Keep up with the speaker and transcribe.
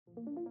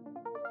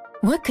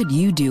What could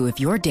you do if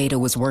your data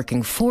was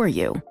working for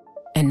you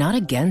and not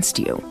against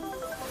you?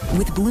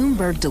 With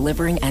Bloomberg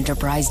delivering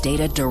enterprise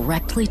data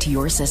directly to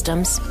your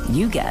systems,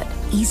 you get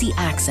easy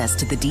access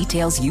to the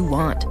details you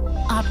want,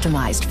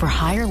 optimized for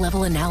higher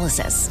level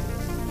analysis,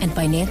 and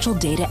financial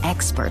data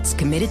experts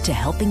committed to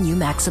helping you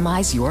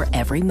maximize your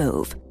every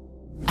move.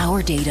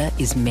 Our data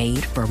is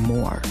made for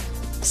more,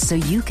 so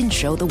you can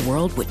show the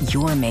world what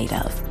you're made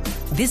of.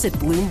 Visit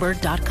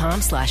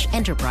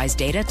Bloomberg.com/enterprise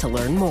data to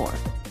learn more.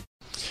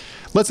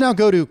 Let's now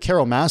go to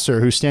Carol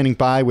Masser, who's standing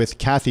by with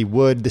Cathie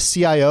Wood, the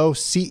CIO,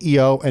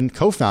 CEO, and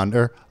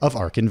co-founder of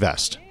ARK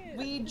Invest.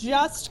 We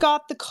just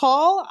got the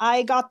call.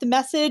 I got the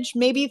message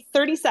maybe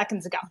 30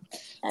 seconds ago.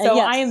 So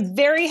yes. I am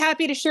very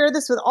happy to share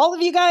this with all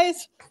of you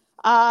guys.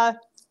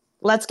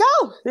 Let's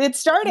go. It's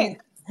starting.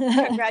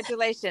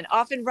 Congratulations.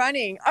 Off and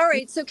running. All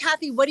right. So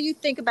Cathie, what do you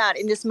think about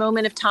in this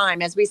moment of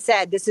time? As we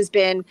said, this has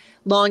been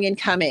long in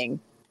coming.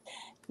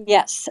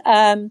 Yes.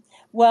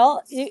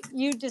 Well,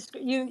 you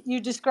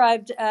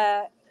described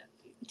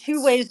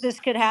two ways this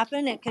could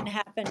happen. It can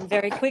happen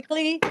very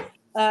quickly,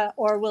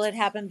 or will it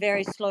happen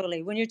very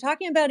slowly? When you're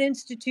talking about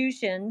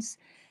institutions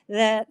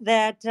that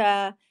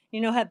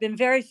have been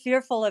very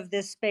fearful of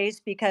this space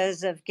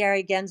because of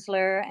Gary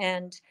Gensler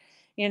and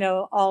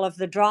all of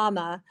the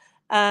drama,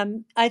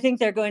 I think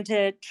they're going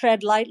to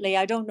tread lightly.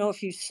 I don't know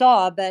if you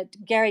saw, but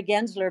Gary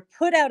Gensler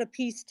put out a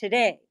piece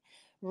today,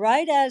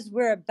 right as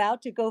we're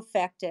about to go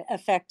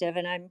effective,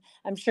 and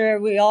I'm sure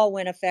we all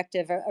went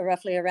effective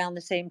roughly around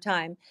the same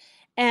time.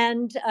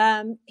 And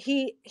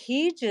he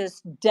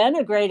just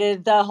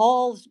denigrated the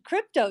whole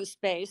crypto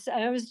space.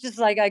 And I was just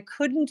like, I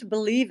couldn't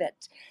believe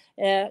it.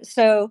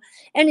 So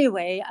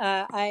anyway,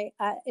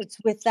 it's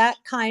with that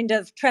kind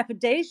of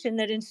trepidation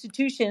that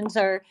institutions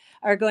are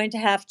going to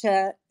have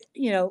to,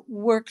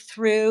 work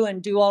through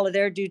and do all of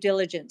their due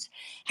diligence.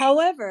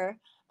 However,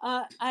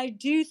 I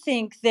do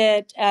think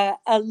that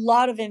a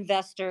lot of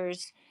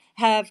investors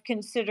have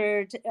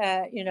considered,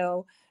 have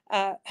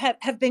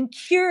been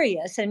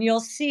curious, and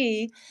you'll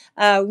see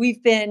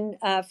we've been,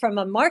 from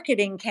a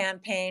marketing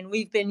campaign,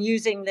 we've been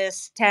using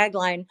this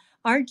tagline,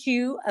 "Aren't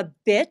you a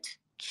bit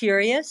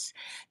curious?"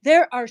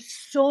 There are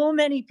so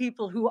many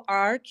people who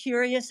are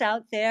curious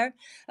out there.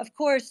 Of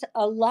course,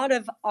 a lot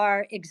of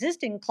our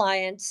existing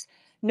clients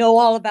know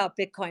all about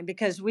Bitcoin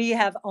because we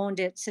have owned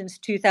it since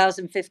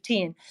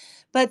 2015.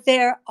 But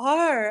there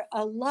are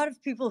a lot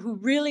of people who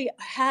really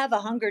have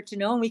a hunger to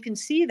know, and we can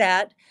see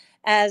that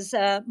as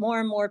more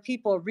and more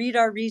people read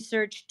our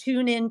research,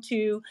 tune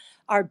into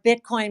our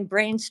Bitcoin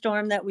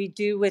brainstorm that we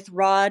do with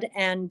Rod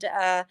and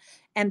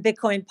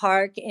Bitcoin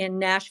Park in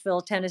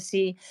Nashville,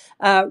 Tennessee,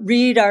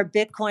 read our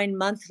Bitcoin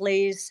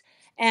monthlies,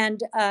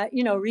 and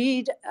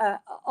read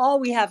all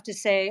we have to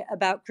say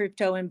about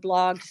crypto in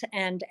blogs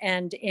and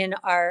in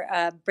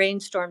our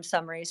brainstorm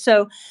summary.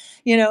 So,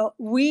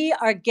 we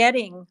are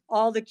getting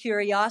all the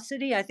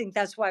curiosity. I think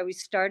that's why we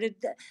started.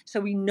 So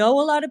we know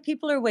a lot of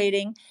people are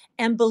waiting,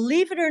 and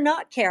believe it or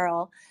not,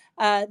 Carol,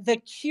 the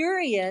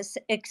curious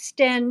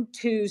extend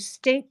to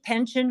state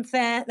pension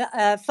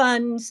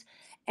funds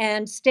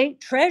and state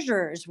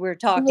treasurers we're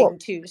talking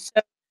to. So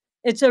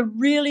it's a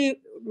really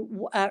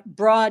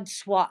broad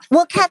swath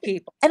of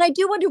people. And I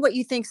do wonder what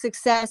you think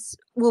success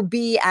will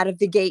be out of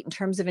the gate in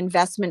terms of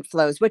investment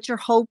flows. What's your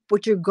hope,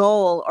 what's your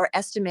goal or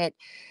estimate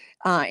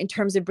in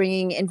terms of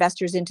bringing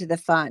investors into the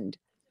fund?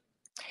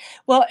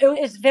 Well,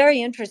 it's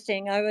very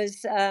interesting. I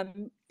was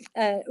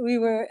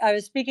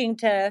speaking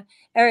to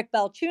Eric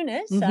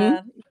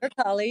Balchunas, your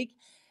colleague,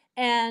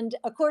 and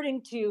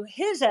according to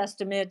his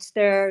estimates,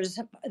 there's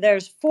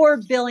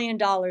 $4 billion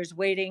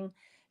waiting,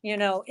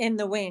 in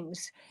the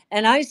wings.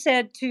 And I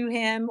said to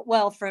him,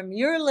 well, from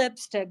your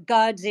lips to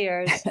God's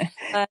ears,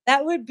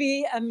 that would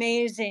be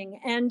amazing.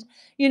 And,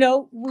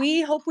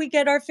 we hope we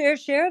get our fair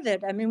share of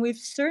it. I mean, we've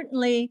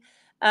certainly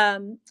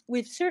done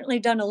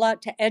a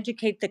lot to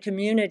educate the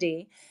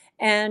community.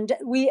 And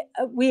we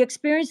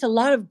experience a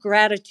lot of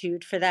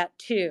gratitude for that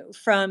too,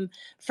 from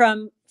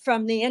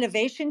the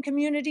innovation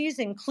communities,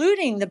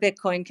 including the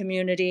Bitcoin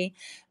community,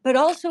 but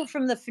also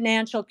from the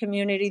financial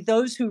community,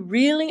 those who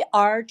really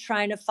are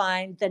trying to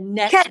find the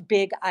next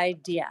big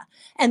idea.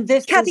 And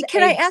this Cathie, is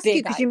can I ask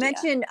you, because you idea.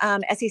 mentioned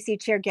SEC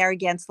Chair Gary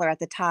Gensler at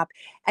the top,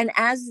 and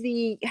as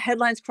the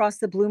headlines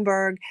crossed the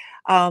Bloomberg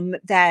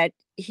that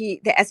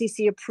the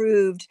SEC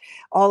approved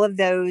all of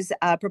those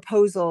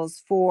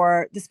proposals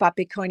for the spot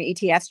Bitcoin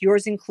ETFs,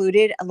 yours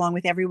included, along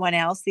with everyone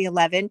else, the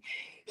 11.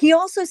 He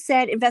also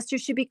said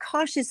investors should be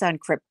cautious on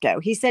crypto.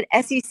 He said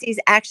SEC's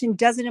action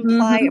doesn't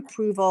imply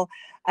approval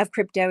of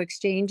crypto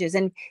exchanges.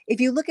 And if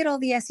you look at all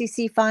the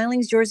SEC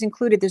filings, yours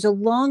included, there's a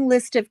long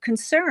list of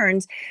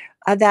concerns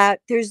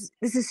that this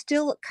is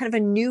still kind of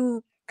a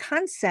new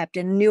concept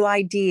and new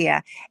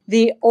idea.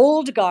 The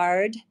old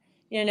guard,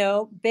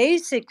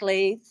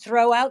 basically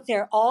throw out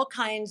there all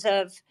kinds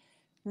of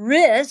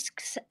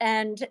risks,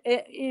 and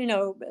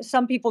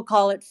some people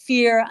call it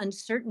fear,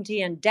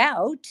 uncertainty, and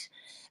doubt.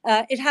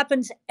 It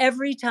happens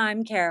every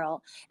time,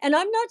 Carol. And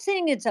I'm not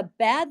saying it's a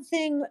bad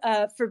thing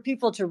for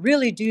people to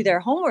really do their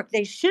homework.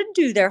 They should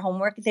do their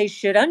homework. They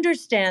should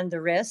understand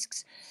the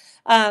risks.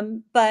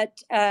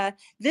 But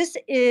this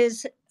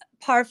is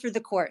par for the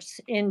course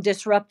in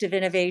disruptive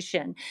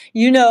innovation.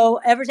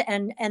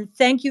 And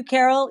thank you,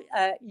 Carol.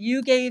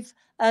 You gave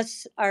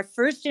us our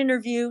first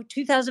interview,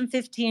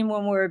 2015,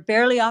 when we were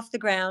barely off the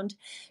ground.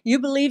 You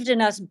believed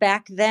in us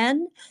back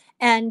then.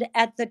 And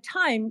at the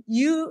time,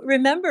 you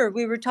remember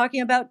we were talking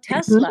about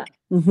Tesla.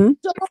 Mm-hmm.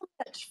 So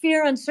much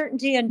fear,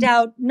 uncertainty, and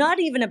doubt, not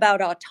even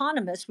about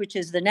autonomous, which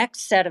is the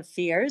next set of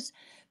fears,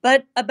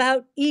 but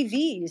about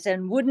EVs.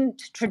 And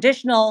wouldn't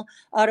traditional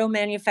auto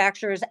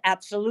manufacturers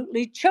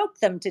absolutely choke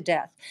them to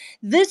death?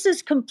 This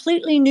is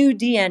completely new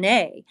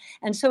DNA.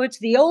 And so it's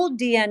the old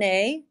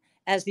DNA,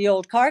 as the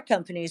old car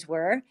companies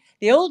were,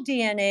 the old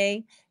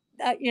DNA,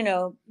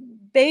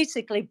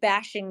 basically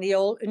bashing the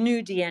old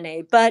new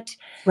DNA. But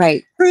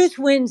Right. truth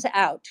wins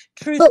out.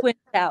 Truth But wins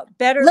out.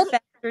 Better, let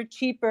faster,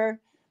 cheaper,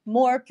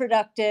 more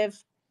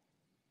productive.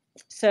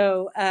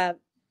 So,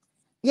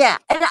 Yeah.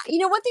 And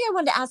one thing I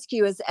wanted to ask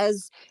you is,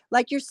 as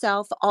like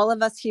yourself, all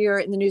of us here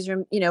in the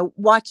newsroom,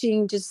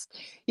 watching just,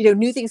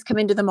 new things come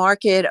into the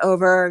market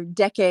over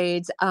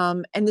decades.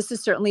 And this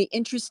is certainly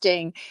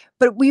interesting,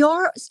 but we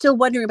are still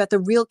wondering about the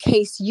real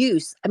case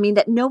use. I mean,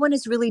 that no one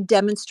has really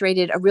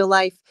demonstrated a real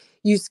life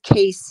use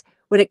case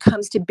when it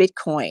comes to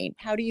Bitcoin.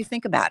 How do you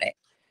think about it?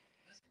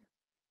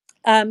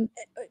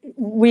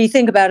 we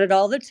think about it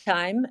all the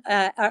time.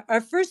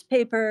 Our first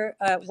paper,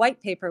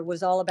 white paper,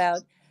 was all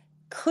about,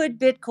 could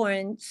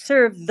Bitcoin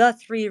serve the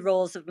three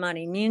roles of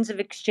money: means of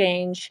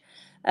exchange,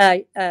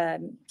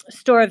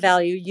 store of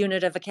value,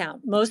 unit of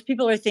account? Most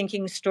people are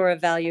thinking store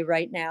of value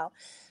right now.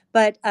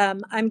 But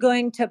I'm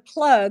going to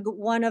plug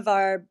one of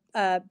our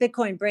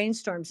Bitcoin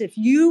brainstorms. If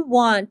you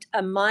want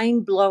a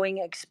mind-blowing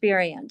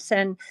experience,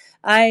 and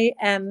I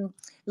am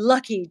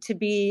lucky to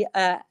be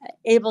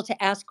able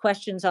to ask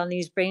questions on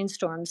these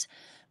brainstorms,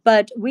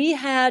 but we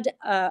had,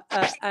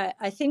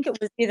 I think it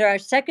was either our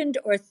second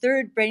or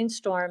third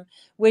brainstorm,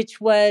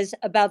 which was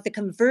about the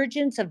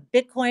convergence of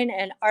Bitcoin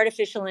and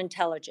artificial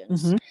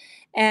intelligence. Mm-hmm.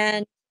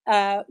 And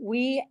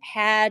we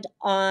had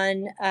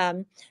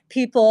on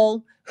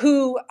people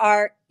who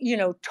are,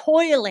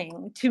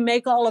 toiling to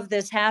make all of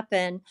this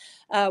happen.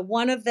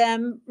 One of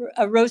them,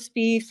 a roast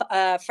beef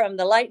from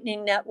the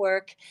Lightning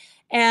Network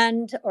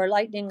or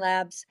Lightning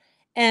Labs.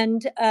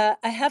 And I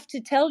have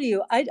to tell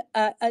you,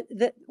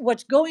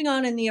 what's going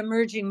on in the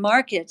emerging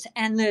markets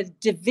and the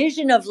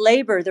division of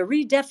labor, the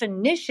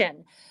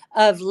redefinition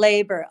of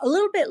labor, a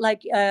little bit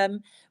like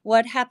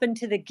what happened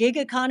to the gig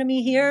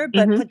economy here,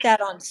 but Mm-hmm. put that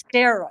on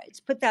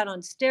steroids.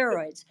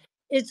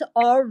 It's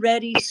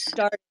already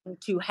starting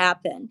to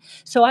happen.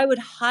 So I would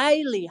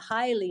highly,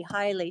 highly,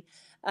 highly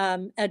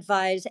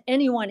advise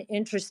anyone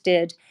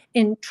interested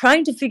in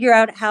trying to figure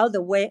out how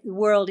the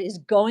world is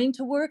going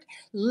to work.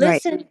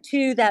 Right. Listen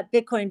to that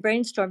Bitcoin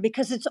brainstorm,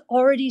 because it's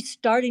already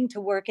starting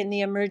to work in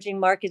the emerging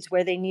markets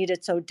where they need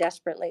it so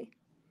desperately.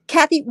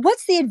 Cathie,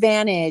 what's the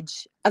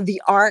advantage of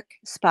the ARK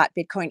spot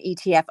Bitcoin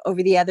ETF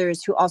over the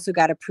others who also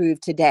got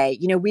approved today?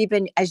 We've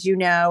been, as you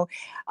know,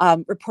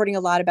 reporting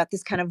a lot about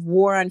this kind of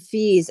war on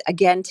fees.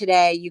 Again,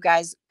 today, you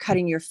guys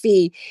cutting your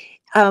fee.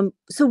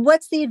 So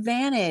what's the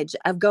advantage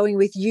of going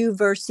with you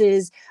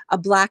versus a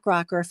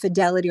BlackRock or a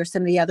Fidelity or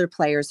some of the other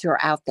players who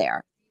are out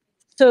there?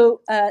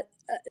 So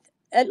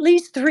at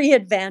least three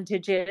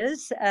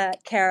advantages,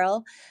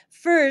 Carol.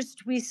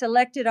 First, we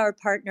selected our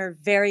partner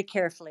very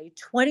carefully.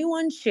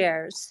 21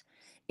 Shares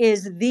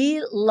is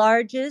the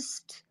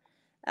largest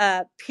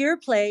pure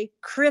play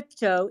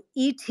crypto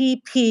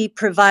ETP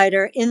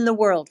provider in the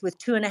world, with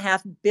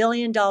 $2.5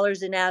 billion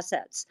in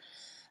assets.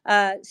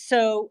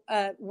 So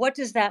what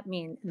does that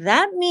mean?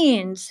 That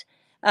means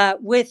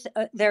with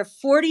their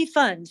 40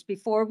 funds,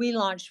 before we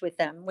launched with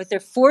them, with their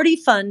 40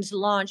 funds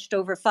launched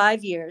over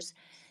 5 years,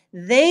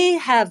 they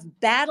have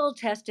battle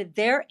tested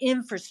their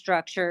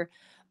infrastructure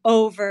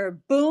over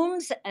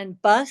booms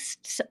and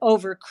busts,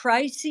 over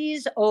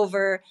crises,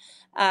 over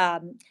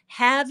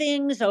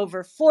halvings,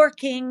 over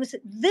forkings.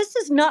 This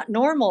is not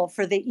normal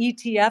for the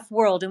ETF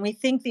world. And we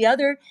think the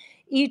other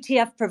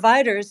ETF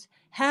providers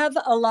have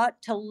a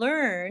lot to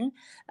learn.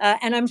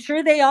 And I'm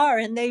sure they are,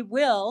 and they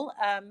will,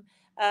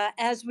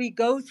 as we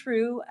go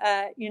through,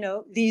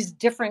 these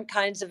different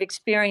kinds of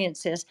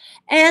experiences.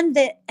 And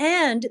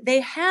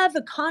they have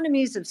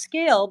economies of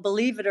scale,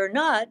 believe it or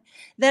not,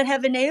 that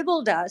have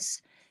enabled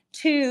us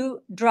to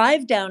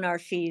drive down our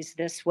fees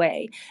this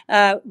way.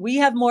 We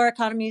have more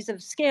economies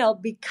of scale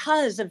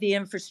because of the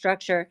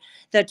infrastructure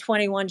that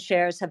 21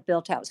 Shares have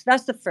built out. So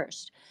that's the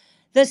first.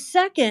 The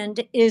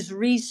second is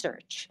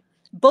research.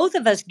 Both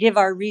of us give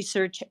our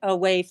research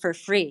away for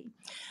free.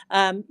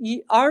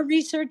 Our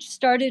research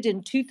started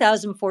in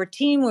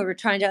 2014. We were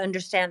trying to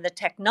understand the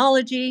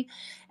technology.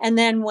 And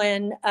then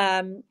when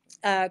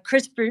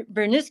Chris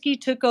Berniski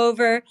took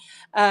over.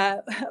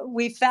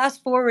 We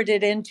fast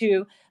forwarded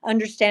into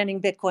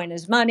understanding Bitcoin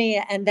as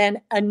money and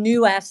then a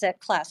new asset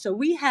class. So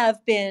we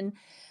have been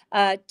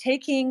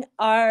taking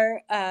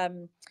our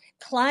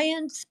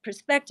clients,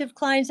 prospective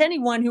clients,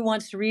 anyone who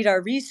wants to read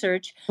our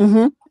research,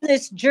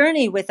 this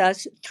journey with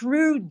us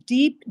through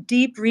deep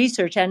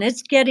research, and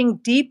it's getting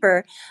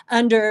deeper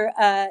under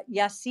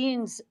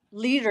Yassine's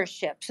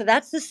leadership. So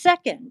that's the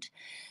second.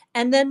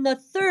 And then the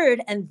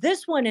third, and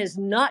this one is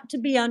not to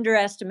be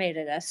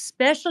underestimated,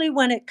 especially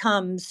when it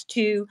comes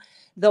to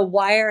the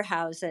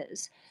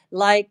wirehouses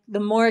like the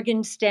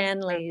Morgan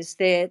Stanleys,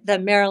 the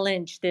Merrill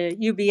Lynch, the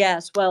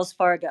UBS, Wells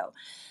Fargo.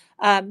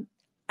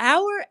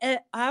 Our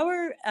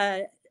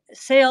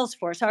sales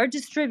force, our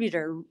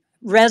distributor,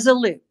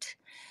 Resolute,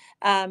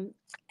 has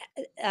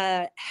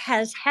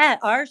had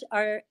our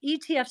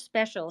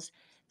ETF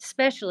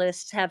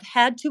specialists have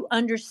had to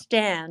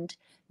understand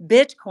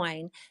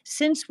Bitcoin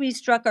since we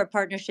struck our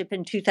partnership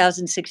in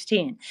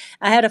 2016.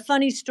 I had a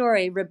funny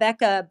story.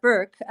 Rebecca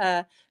Burke,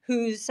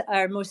 who's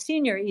our most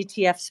senior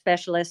ETF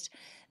specialist,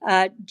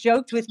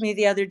 joked with me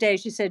the other day.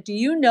 She said, "Do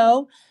you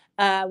know,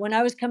 when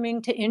I was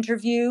coming to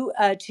interview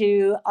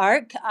to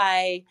ARK,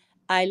 I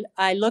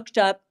looked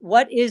up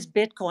what is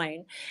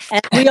Bitcoin,"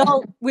 and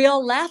we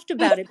all laughed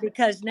about it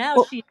because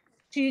now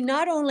she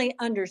not only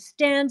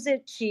understands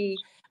it, she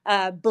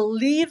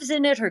believes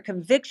in it. Her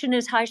conviction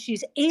is high.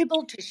 She's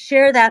able to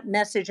share that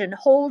message and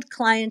hold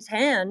clients'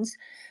 hands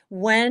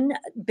when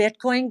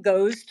Bitcoin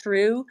goes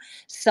through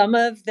some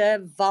of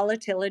the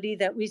volatility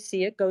that we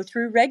see it go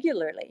through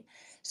regularly.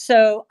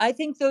 So I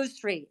think those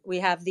three, we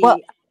have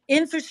the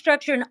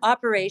infrastructure and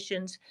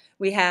operations,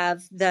 we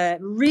have the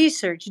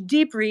research,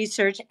 deep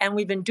research, and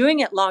we've been doing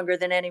it longer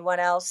than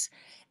anyone else.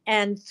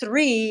 And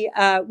three,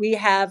 we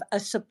have a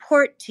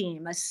support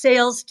team, a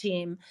sales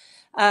team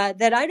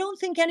that I don't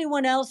think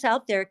anyone else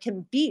out there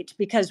can beat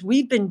because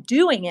we've been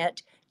doing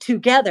it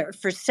together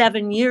for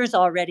 7 years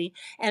already.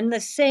 And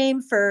the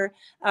same for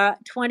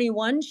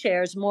 21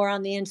 Shares, more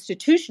on the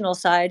institutional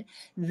side.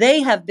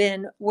 They have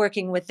been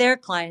working with their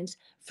clients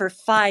for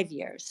 5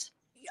 years.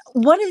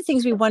 One of the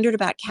things we wondered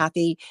about,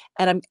 Cathie,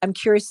 and I'm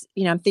curious,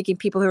 I'm thinking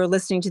people who are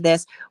listening to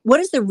this, what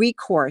is the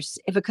recourse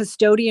if a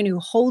custodian who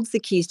holds the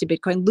keys to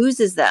Bitcoin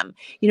loses them,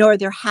 or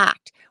they're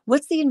hacked?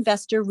 What's the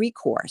investor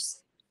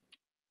recourse?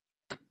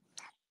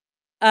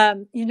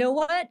 You know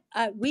what?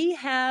 We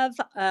have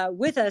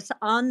with us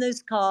on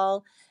this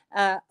call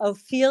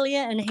Ophelia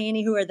and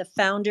Haney, who are the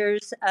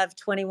founders of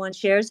 21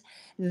 Shares.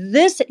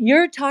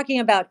 You're talking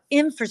about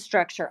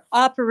infrastructure,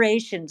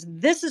 operations.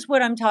 This is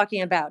what I'm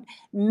talking about.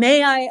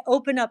 May I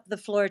open up the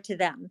floor to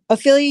them?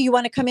 Ophelia, you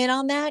want to come in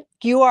on that?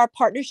 You are a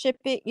partnership,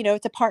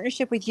 it's a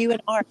partnership with you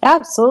and ARK.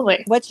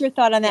 Absolutely. What's your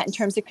thought on that in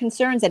terms of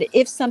concerns that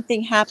if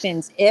something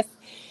happens, if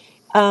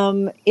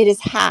it is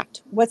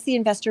hacked, what's the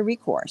investor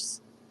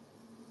recourse?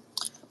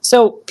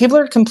 So people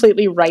are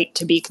completely right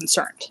to be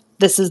concerned.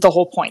 This is the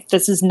whole point.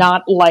 This is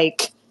not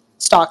like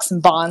stocks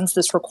and bonds.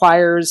 This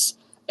requires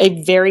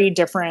a very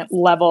different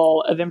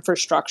level of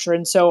infrastructure.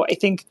 And so I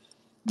think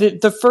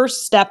the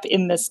first step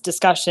in this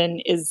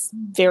discussion is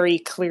very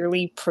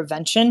clearly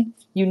prevention.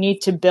 You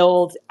need to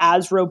build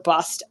as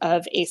robust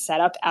of a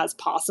setup as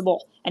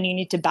possible, and you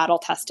need to battle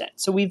test it.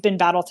 So we've been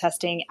battle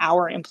testing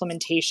our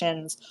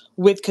implementations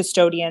with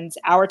custodians,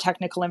 our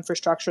technical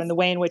infrastructure, and the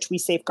way in which we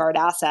safeguard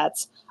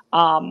assets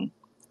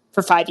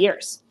for 5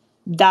 years.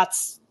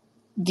 That's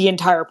the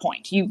entire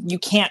point. You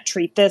can't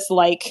treat this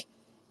like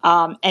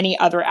any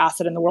other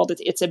asset in the world.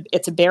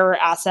 It's a bearer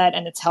asset,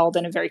 and it's held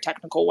in a very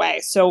technical way.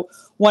 So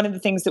one of the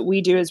things that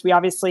we do is we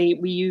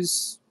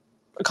use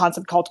a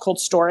concept called cold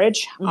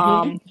storage.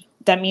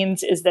 That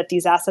means is that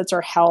these assets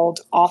are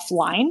held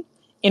offline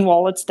in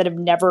wallets that have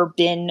never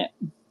been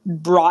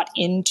brought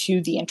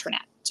into the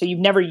internet. So you've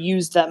never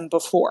used them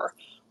before,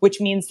 which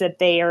means that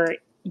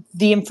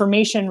the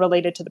information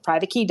related to the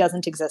private key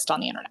doesn't exist on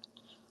the internet.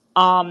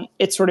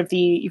 It's sort of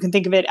you can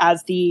think of it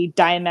as the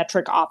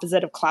diametric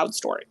opposite of cloud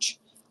storage.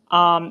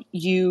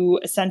 You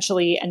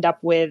essentially end up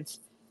with,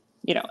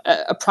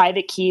 a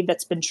private key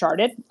that's been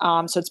sharded.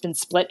 So it's been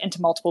split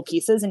into multiple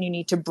pieces, and you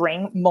need to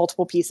bring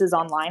multiple pieces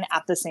online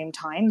at the same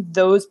time.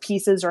 Those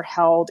pieces are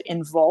held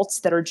in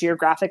vaults that are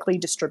geographically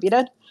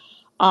distributed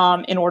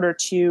in order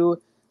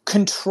to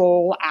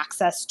control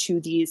access to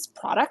these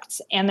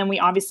products. And then we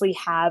obviously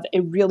have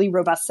a really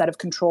robust set of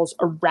controls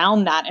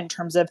around that in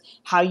terms of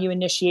how you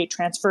initiate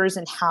transfers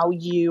and how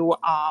you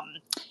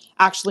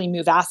actually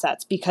move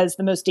assets, because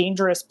the most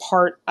dangerous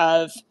part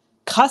of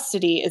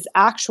custody is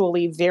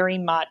actually very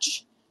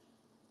much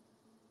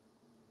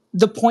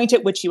the point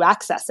at which you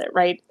access it,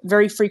 right?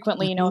 Very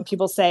frequently, when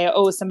people say,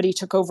 oh, somebody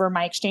took over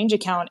my exchange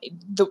account,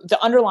 the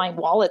underlying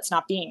wallet's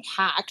not being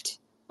hacked.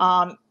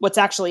 What's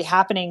actually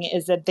happening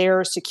is that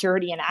their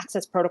security and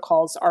access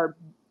protocols are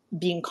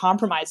being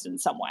compromised in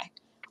some way.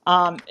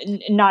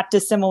 Not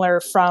dissimilar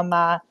from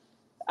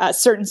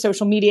certain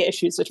social media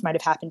issues, which might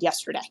have happened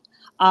yesterday.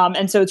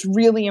 And so it's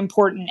really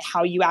important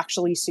how you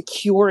actually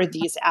secure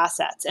these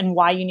assets and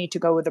why you need to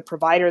go with a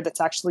provider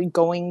that's actually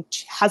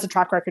has a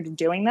track record of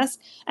doing this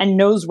and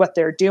knows what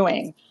they're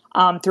doing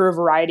through a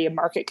variety of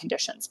market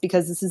conditions,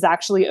 because this is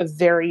actually a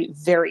very,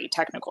 very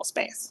technical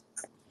space.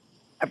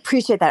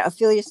 Appreciate that.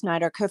 Ophelia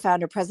Snyder,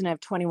 co-founder, president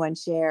of 21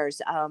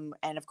 Shares,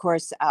 and of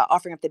course,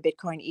 offering up the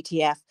Bitcoin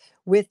ETF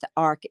with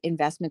ARK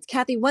Investments.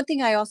 Cathie, one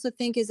thing I also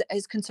think is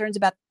concerns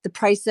about the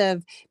price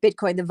of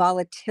Bitcoin, the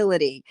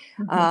volatility.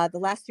 The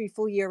last 3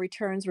 full year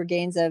returns were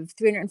gains of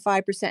 305%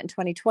 in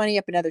 2020,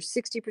 up another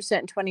 60%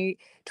 in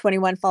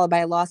 2021, followed by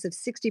a loss of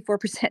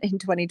 64% in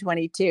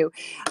 2022.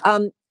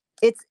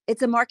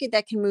 It's a market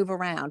that can move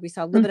around. We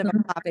saw a little bit of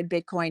a pop in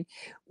Bitcoin.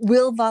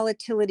 Will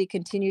volatility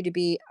continue to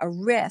be a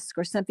risk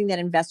or something that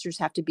investors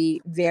have to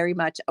be very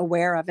much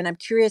aware of? And I'm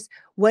curious,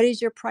 what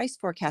is your price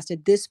forecast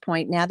at this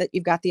point now that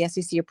you've got the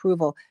SEC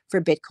approval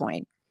for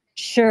Bitcoin?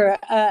 Sure.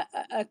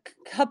 A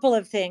couple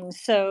of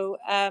things. So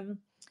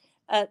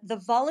the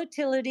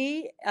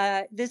volatility,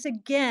 this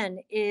again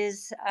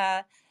is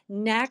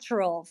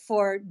natural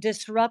for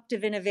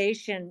disruptive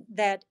innovation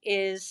that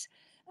is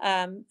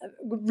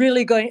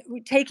really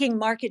taking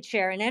market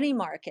share in any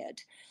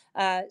market.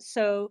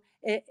 So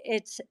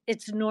it's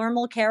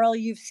normal, Carol.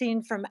 You've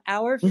seen from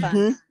our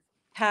fund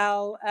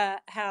how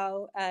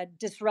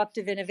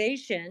disruptive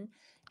innovation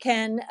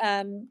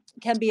can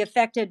be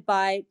affected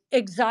by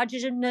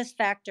exogenous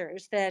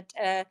factors that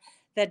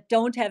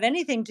don't have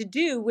anything to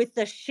do with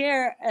the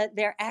share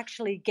they're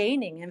actually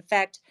gaining. In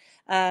fact,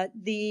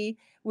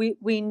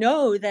 we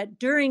know that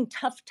during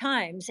tough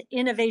times,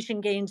 innovation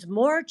gains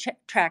more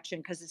traction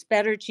because it's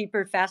better,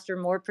 cheaper, faster,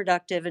 more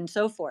productive, and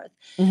so forth.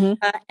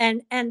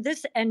 And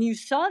you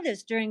saw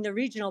this during the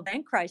regional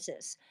bank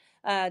crisis.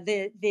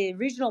 The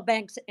regional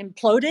banks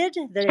imploded,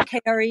 the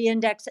KRE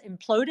index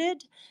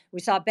imploded. We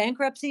saw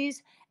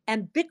bankruptcies,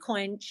 and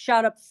Bitcoin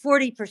shot up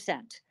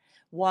 40%.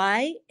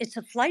 Why? It's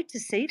a flight to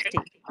safety.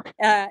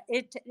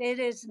 It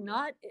is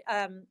not.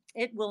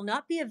 It will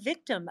not be a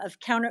victim of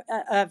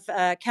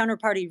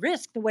counterparty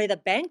risk the way the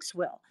banks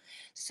will.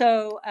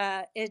 So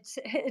it's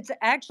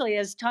actually,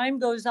 as time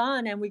goes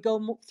on and we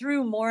go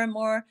through more and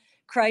more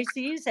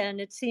crises,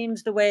 and it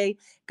seems the way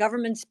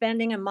government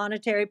spending and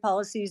monetary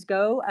policies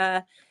go,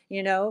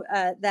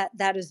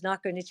 that is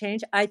not going to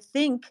change. I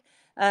think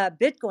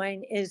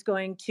Bitcoin is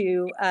going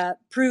to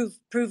prove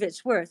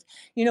its worth.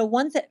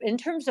 One thing in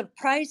terms of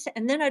price,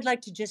 and then I'd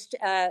like to just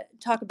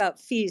talk about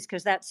fees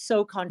because that's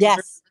so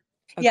controversial.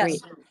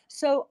 Yes, agreed.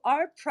 So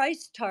our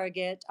price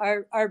target,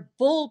 our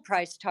bull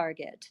price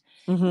target,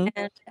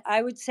 and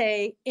I would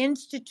say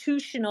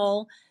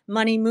institutional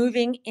money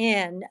moving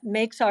in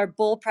makes our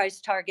bull price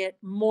target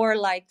more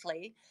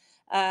likely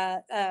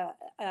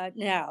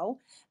now,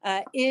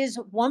 is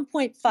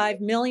 $1.5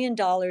 million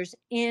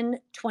in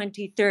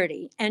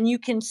 2030. And you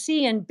can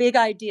see in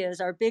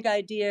our big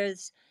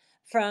ideas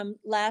from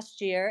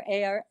last year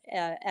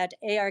at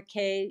ARK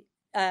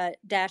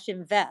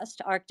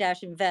invest,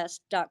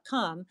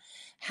 ark-invest.com,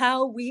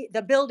 how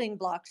the building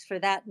blocks for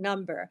that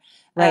number.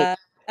 Right.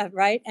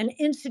 Right. And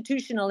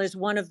institutional is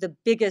one of the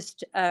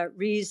biggest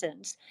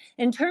reasons.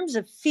 In terms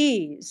of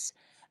fees,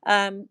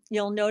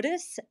 you'll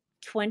notice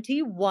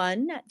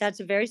 21,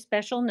 that's a very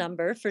special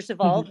number. First of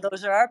all,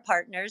 those are our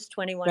partners,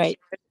 21 right.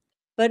 shares,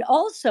 but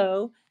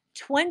also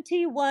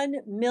 21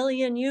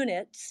 million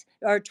units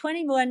or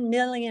 21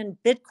 million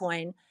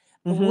Bitcoin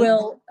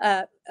will,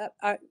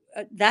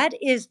 that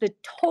is the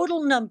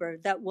total number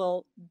that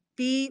will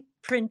be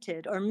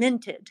printed or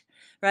minted,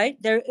 right?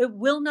 It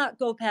will not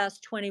go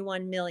past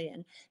 21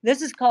 million.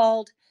 This is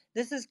called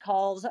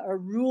a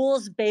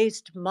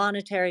rules-based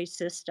monetary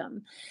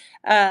system.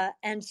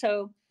 And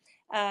so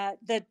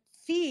the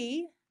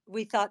fee,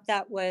 we thought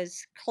that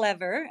was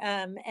clever,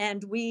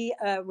 and we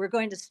were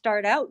going to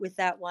start out with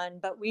that one,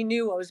 but we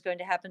knew what was going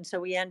to happen,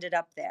 so we ended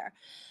up there.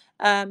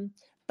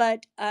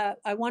 But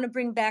I want to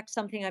bring back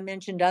something I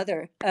mentioned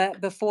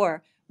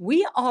before.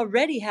 We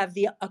already have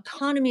the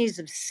economies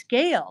of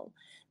scale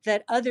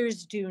that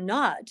others do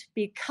not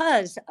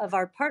because of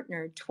our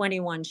partner,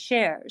 21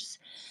 Shares.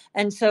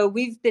 And so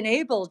we've been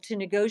able to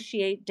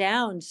negotiate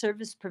down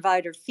service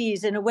provider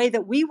fees in a way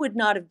that we would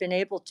not have been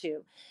able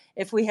to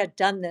if we had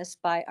done this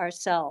by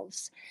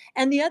ourselves.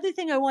 And the other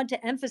thing I want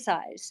to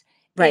emphasize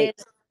is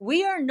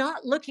we are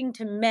not looking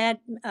to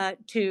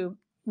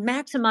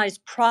maximize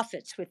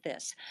profits with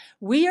this.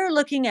 We are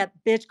looking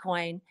at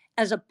Bitcoin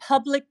as a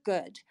public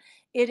good.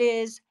 It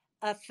is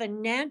a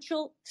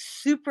financial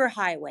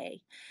superhighway,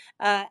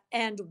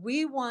 and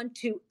we want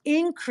to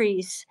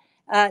increase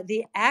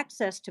the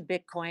access to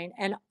Bitcoin.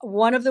 And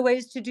one of the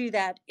ways to do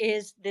that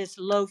is this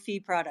low fee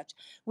product.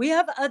 We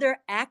have other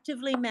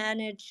actively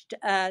managed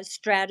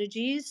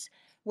strategies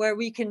where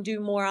we can do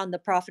more on the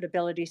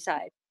profitability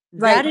side.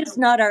 That is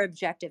not our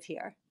objective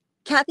here.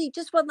 Cathie,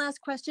 just one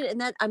last question,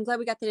 and that I'm glad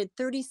we got that in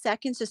 30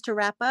 seconds just to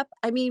wrap up.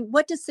 I mean,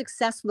 what does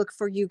success look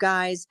for you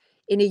guys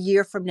in a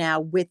year from now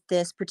with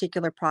this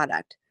particular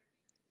product?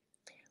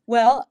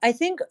 Well, I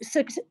think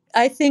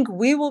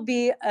we will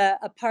be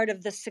a part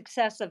of the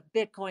success of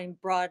Bitcoin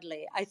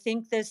broadly. I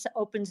think this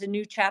opens a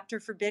new chapter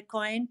for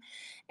Bitcoin,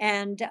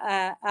 and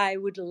I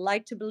would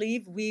like to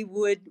believe we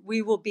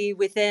will be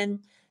within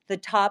the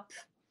top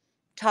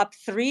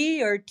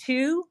three or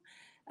two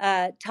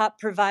top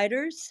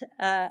providers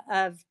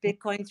of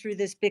Bitcoin through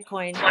this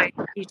Bitcoin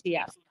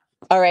ETF.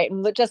 All right.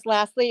 And just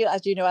lastly,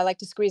 as you know, I like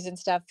to squeeze in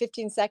stuff.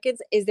 15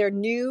 seconds. Is there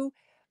new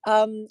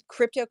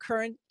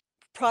cryptocurrency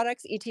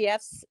products,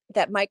 ETFs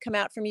that might come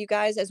out from you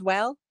guys as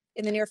well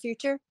in the near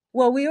future?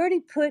 Well, we already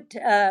put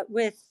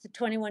with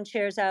 21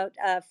 shares out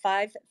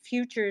 5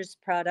 futures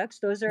products.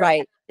 Those are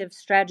Right. active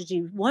strategy.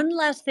 One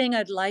last thing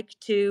I'd like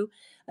to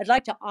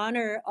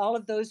honor all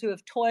of those who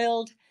have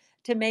toiled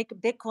to make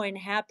Bitcoin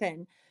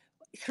happen.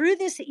 Through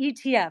this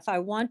ETF, I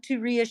want to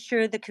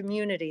reassure the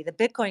community, the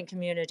Bitcoin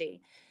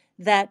community,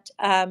 that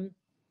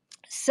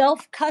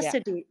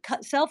self-custody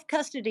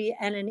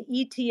and an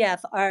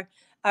ETF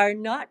are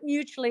not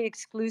mutually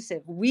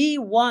exclusive. We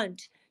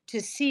want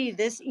to see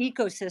this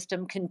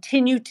ecosystem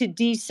continue to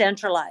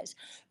decentralize,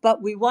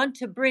 but we want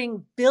to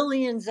bring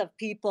billions of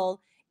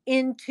people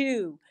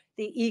into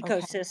the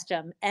ecosystem.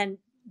 Okay. And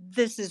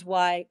this is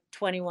why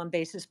 21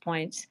 basis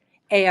points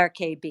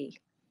ARKB.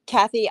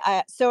 Cathie,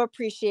 I so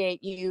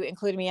appreciate you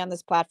including me on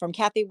this platform.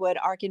 Cathie Wood,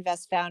 ARK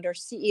Invest founder,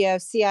 CEO,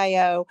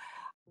 CIO.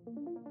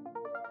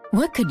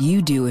 What could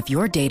you do if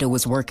your data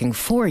was working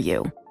for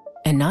you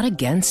and not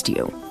against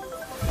you?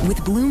 With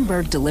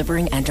Bloomberg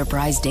delivering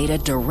enterprise data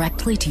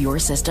directly to your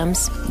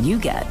systems, you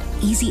get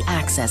easy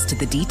access to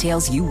the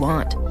details you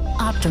want,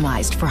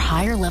 optimized for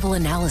higher level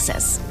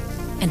analysis,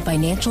 and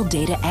financial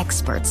data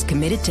experts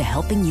committed to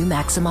helping you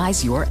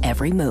maximize your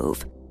every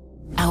move.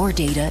 Our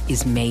data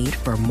is made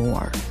for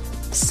more,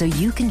 so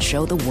you can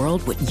show the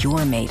world what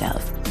you're made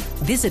of.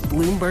 Visit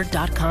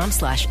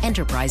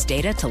Bloomberg.com/enterprise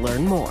data to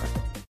learn more.